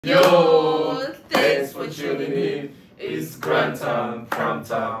Yo, thanks for tuning in. It's grind time, prime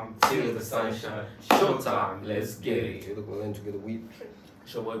time, till the sunshine, showtime. Let's get it. Jullie wel eens together with.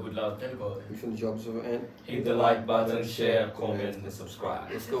 Show boy good luck. You finish your episode and Hit the like button, share, comment, and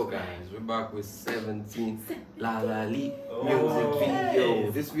subscribe. let's go, guys. We're back with 17 LALALI music video.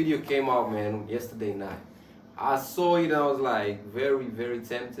 This video came out, man, yesterday night. I saw it and I was like very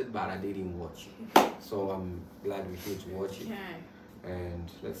tempted, but I didn't watch it. So I'm glad we're here to watch it. And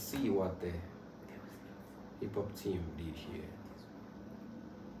let's see what the hip-hop team did here.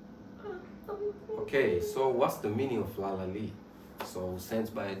 Okay, so what's the meaning of LALALI? So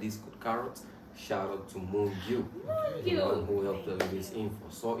sent by a Discord Carrot. Shout out to Moon Gyu, the one who helped us with this info.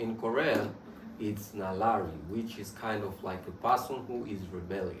 So in Korean, it's Nalari, which is kind of like a person who is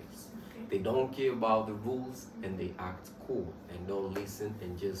rebellious. They don't care about the rules and they act cool and don't listen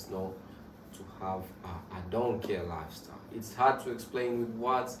and just know to have a don't care lifestyle. It's hard to explain with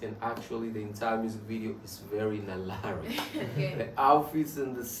words, and actually the entire music video is very Nalari. The outfits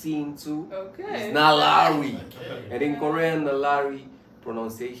and the scene too is Nalari. And in Korean, Nalari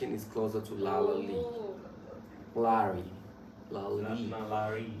pronunciation is closer to LALALI. Lari.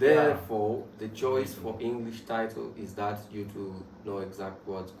 LALALI. Therefore, the choice for English title is that you to know exact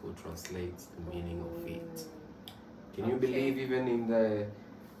words could translate the meaning of it. Can you believe even in the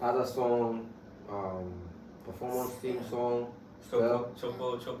other song, performance theme song, Choco.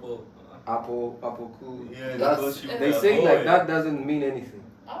 Apple Cool. Yeah, they say like that doesn't mean anything.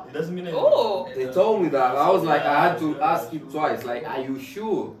 It doesn't mean anything. Oh. They told me that. I was like, I had to ask it twice. Like, are you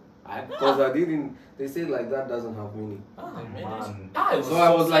sure? Because I didn't. They said like that doesn't have meaning. So I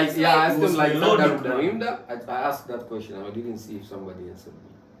was like, yeah, I asked them like that. I asked that question and I didn't see if somebody answered me.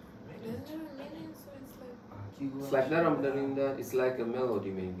 It's like that. It's like a melody,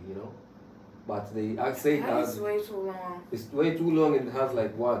 maybe, you know. But they say it has. It's way too long. It's way too long and it has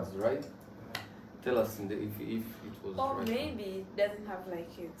like words, right? Tell us if it was Or right. maybe it doesn't have like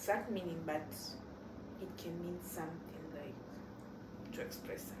exact meaning, but it can mean something, like to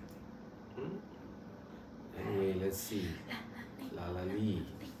express something. Anyway, let's see. LALALI.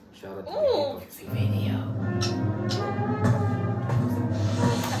 Shout out to Oh, the video.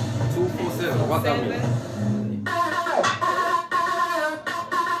 247. What that mean?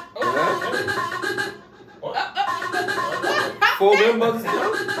 Four members. Hey, yo,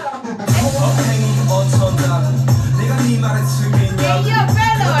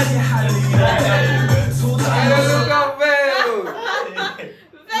 Look at Velo.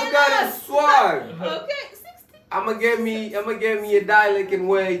 Look at his swag. Okay, 60. I'ma get me a dialect and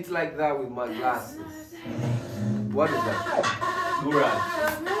wear it like that with my glasses. What is that?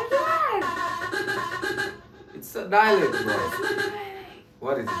 It's a dialect, bro.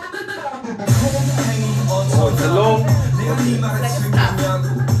 What is it? Oh, it's a long.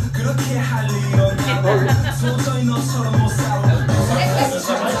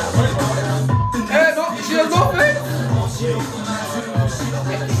 Hey, no, she has no face.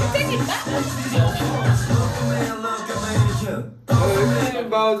 Take it back.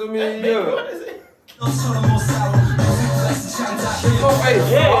 Bows me, yeah. What is it? She's no face.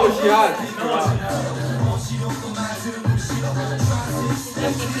 Oh, she has.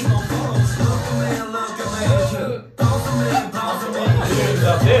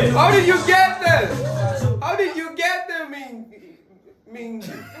 How did you get there? How did you get there, Ming?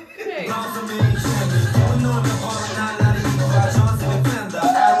 Okay.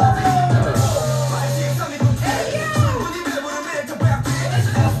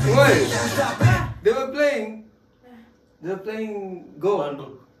 Wait, they were playing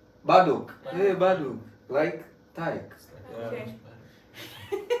Go. Baduk. Hey, Baduk. Like Taik. Okay.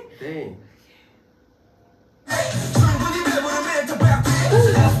 Dang.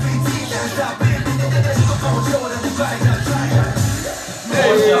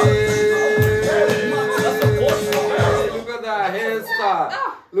 Look at that hairstyle.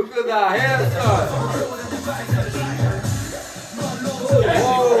 Look at that hairstyle.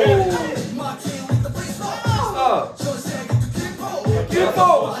 Whoa.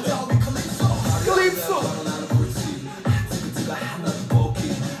 Calypso.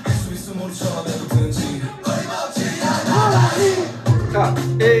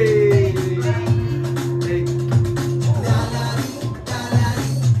 Hey.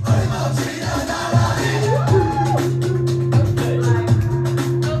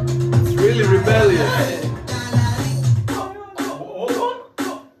 It's really rebellious.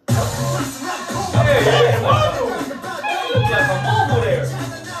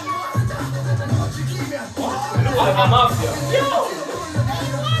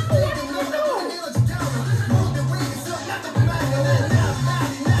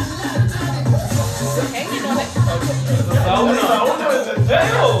 You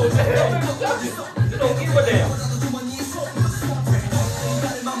don't give a damn.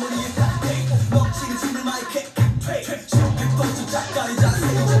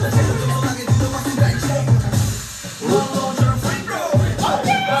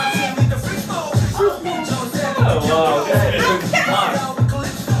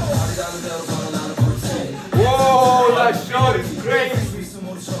 Whoa, that shot is crazy.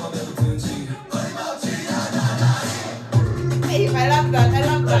 Hey, I love that. I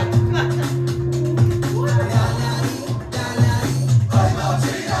love that.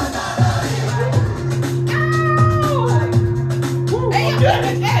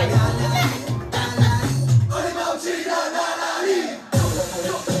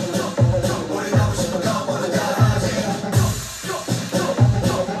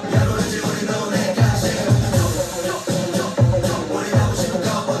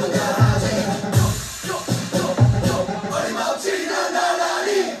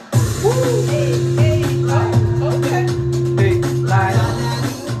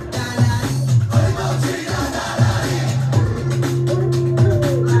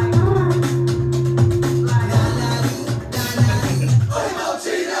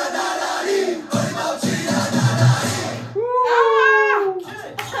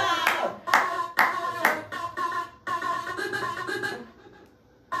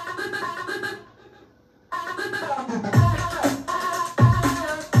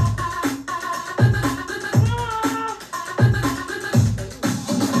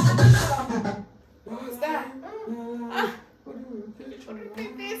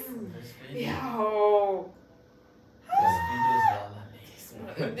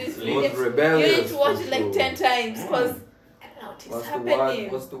 This video, you need to watch it like 10 times because it's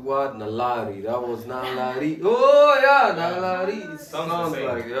happening. What's the word? Nalari. That was Nalari. Oh yeah, Nalari. Sounds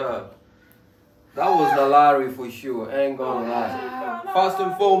like yeah. That was Nalari for sure. Ain't gonna lie. First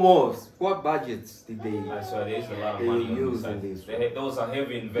and foremost, what budgets did they I swear there's a lot of money use in this? Those are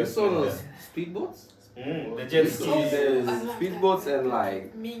heavy You investments. saw those speedboats? The jet skis. The speedboats and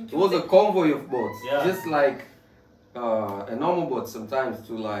like it was a convoy of boats. Yeah. Just like a normal boat sometimes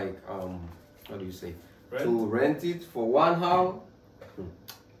to like what do you say? Rent? To rent it for 1 hour.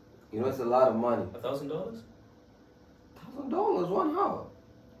 You know it's a lot of money. $1,000? $1,000 1 hour.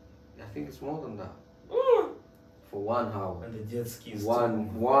 I think it's more than that. For 1 hour. And the jet skis.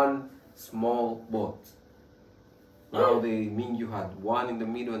 One small boat. Now they mean you had one in the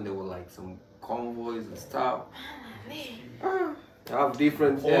middle and there were like some convoys and stuff. They have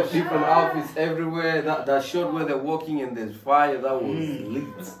different outfits everywhere. That shot where they're walking and there's fire, that was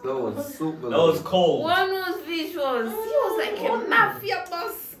lit. That was super That was lit. cold. One was visuals. He was like a mafia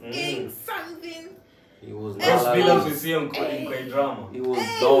boss gang something. He was Those not villains like, we see on K-drama. he was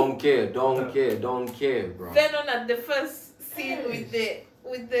don't care, bro. Venom at the first scene with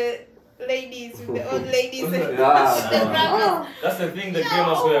the ladies, with the old ladies. And Yeah, That's the thing the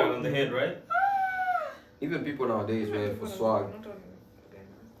gamers wear on the head, right? even people nowadays wear it for swag.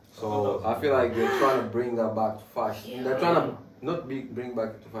 So I feel like they're trying to bring that back to fashion. They're trying to not bring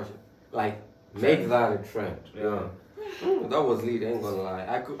back to fashion, like make that a trend. Yeah. That was lit. Ain't gonna lie.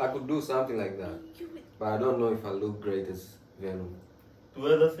 I could do something like that, but I don't know if I look great as Venom. Do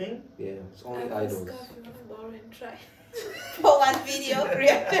other thing? Yeah, it's only idols. Try for one video,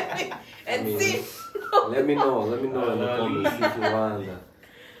 react and see. Let me know in the comments if you want that.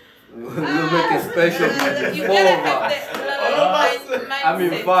 We'll make a special You four gotta of have us. the mindset. I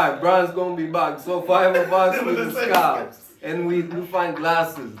mean 5. Brian's gonna be back, so 5 of us with the scarves. And we find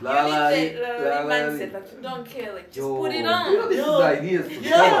glasses. LALALI, Mindset, like you don't care, like just Yo, put it you on. know, this is ideas for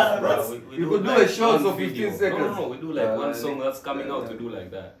Yeah, shorts, bro. we You do could do like a short one of 15 video. seconds. No, we do like one song that's coming out to do like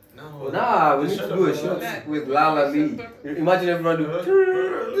that. Nah, we need to do a short with LALALI. Imagine everyone do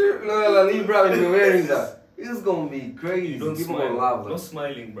LALALI, bro, and you're wearing that. It's gonna be crazy. Don't People smile. gonna love No that.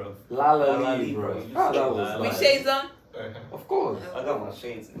 smiling, bro. LALALI, bro. You Ah, say that was LALALI. With shades on. Of course. I got my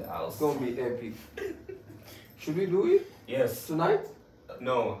shades in the It's house. gonna be epic. Should we do it Yes. tonight?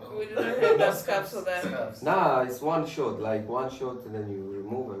 No. We do not have that scarf for that. Nah, it's one shot, like one shot and then you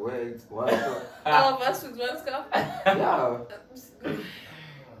remove it. Wait, one shot. All of us with one scarf. Yeah,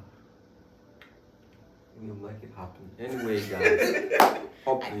 we'll make it happen. Anyway, guys,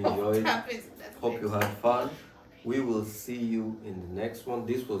 hope you enjoyed. Hope you had fun. We will see you in the next one.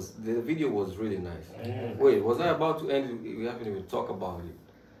 The video was really nice. Wait, was I about to end it? We haven't even talked about it.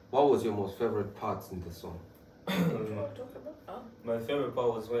 What was your most favorite parts in the song? My favorite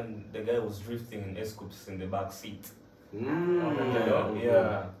part was when the guy was drifting in S-Scoops in the back seat. Mm.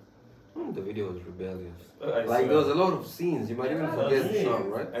 Yeah. The video was rebellious. I Like swear. there was a lot of scenes. You might even forget the song,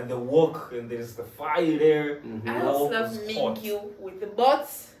 right? And the walk, and there's the fire there. I Walk also love was hot. Mingyu with the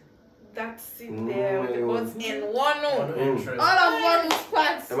bots. That sit there with the bots and Wano. Interest. All of Wano's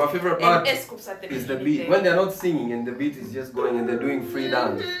parts. And my favorite And part Escoops at the is the beginning beat. there. When they're not singing and the beat is just going and they're doing free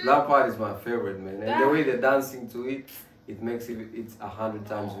dance. That part is my favorite, man. And the way they're dancing to it, it makes it's 100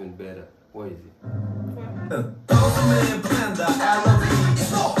 times even better. Where is it?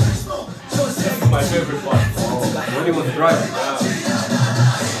 This is my favorite part. When he was driving.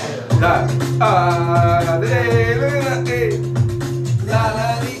 That. Hey, look at that. Hey.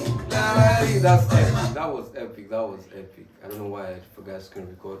 LALALI, LALALI. That's epic. That was epic. That was epic. I don't know why I forgot screen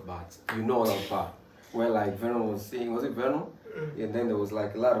record, but you know that part. Where like Venom was singing. Was it Venom? And then there was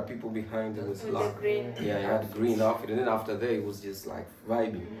like a lot of people behind him. With the green. Yeah, he had a green outfit, and then after that, it was just like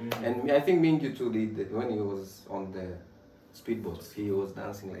vibing. And I think Mingyu too did when he was on the speedboats, he was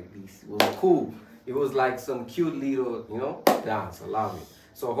dancing like this. It was cool. It was like some cute little, you know, dance. I love it.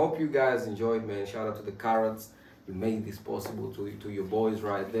 So I hope you guys enjoyed, man. Shout out to the Carrots. You made this possible to your boys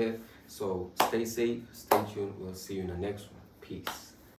right there. So stay safe, stay tuned. We'll see you in the next one. Peace.